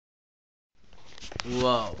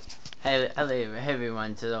Whoa. Hey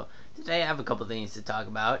everyone. So today I have a couple things to talk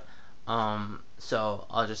about. So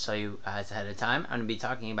I'll just tell you guys ahead of time. I'm gonna be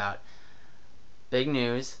talking about big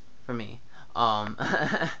news for me. Um,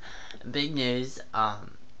 big news.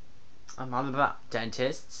 I'm all about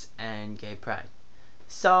dentists and gay pride.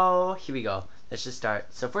 So here we go. Let's just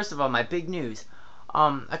start. So first of all, my big news.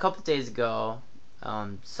 A couple days ago,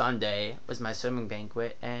 Sunday was my swimming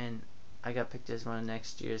banquet, and I got picked as one of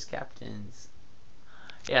next year's captains.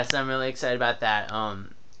 Yes, I'm really excited about that.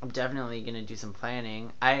 I'm definitely gonna do some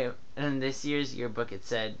planning. In this year's yearbook it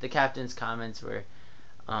said the captain's comments were,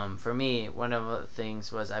 for me, one of the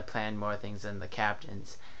things was I planned more things than the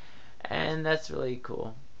captains, and that's really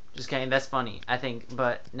cool. Just kidding. That's funny. I think,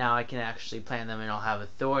 but now I can actually plan them, and I'll have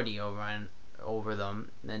authority over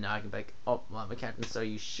them. Then now I can be like, oh, well, I'm a captain, so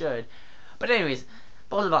you should. But anyways,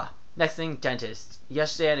 blah blah blah. Next thing, dentist.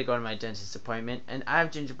 Yesterday I had to go to my dentist appointment, and I have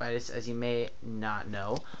gingivitis, as you may not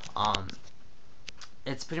know. Um,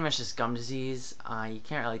 it's pretty much just gum disease. You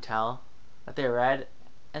can't really tell, but they're red,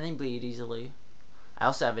 and they bleed easily. I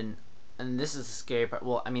also have and this is the scary part.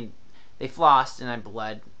 Well, I mean, they flossed and I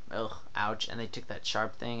bled. Ugh, ouch. And they took that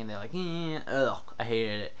sharp thing and they're like, ugh, I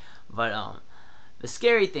hated it. But the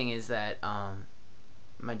scary thing is that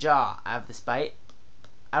my jaw. I have this bite.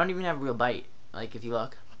 I don't even have a real bite. Like if you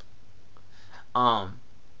look, um,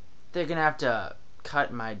 they're gonna have to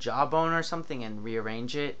cut my jawbone or something and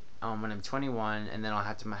rearrange it when I'm 21, and then I'll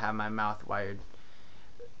have to have my mouth wired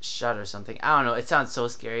shut or something. I don't know. It sounds so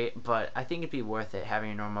scary, but I think it'd be worth it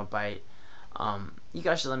having a normal bite. You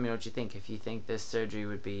guys should let me know what you think. If you think this surgery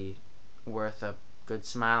would be worth a good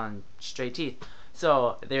smile and straight teeth.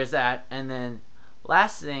 So there's that, and then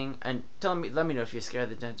last thing, and let me know if you're scared of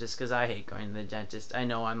the dentist, because I hate going to the dentist. I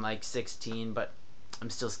know I'm like 16, but I'm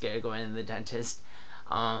still scared of going to the dentist.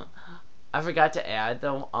 Um, I forgot to add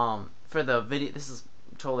though. For the video, this is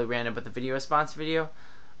totally random, but the video response video,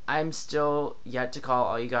 I'm still yet to call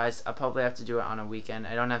all you guys. I'll probably have to do it on a weekend.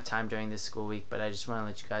 I don't have time during this school week, but I just want to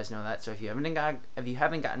let you guys know that. So if you haven't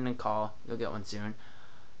gotten a call, you'll get one soon.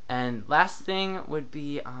 And last thing would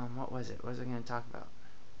be what was it? What was I going to talk about?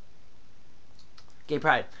 Gay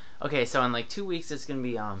Pride. Okay, so in like 2 weeks it's gonna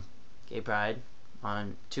be Gay Pride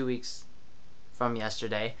on 2 weeks from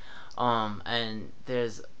yesterday. And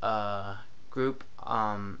there's a group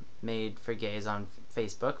made for gays on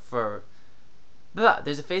Facebook for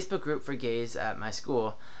there's a Facebook group for gays at my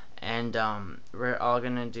school, and we're all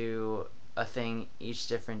gonna do a thing each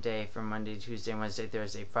different day from Monday, Tuesday, Wednesday,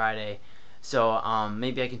 Thursday, Friday. So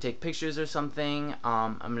maybe I can take pictures or something.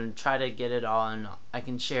 I'm gonna try to get it all, and I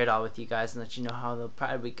can share it all with you guys and let you know how the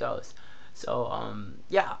Pride Week goes. So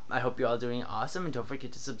yeah, I hope you're all doing awesome, and don't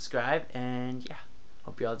forget to subscribe. And yeah,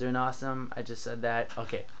 hope you're all doing awesome. I just said that.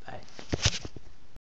 Okay, bye.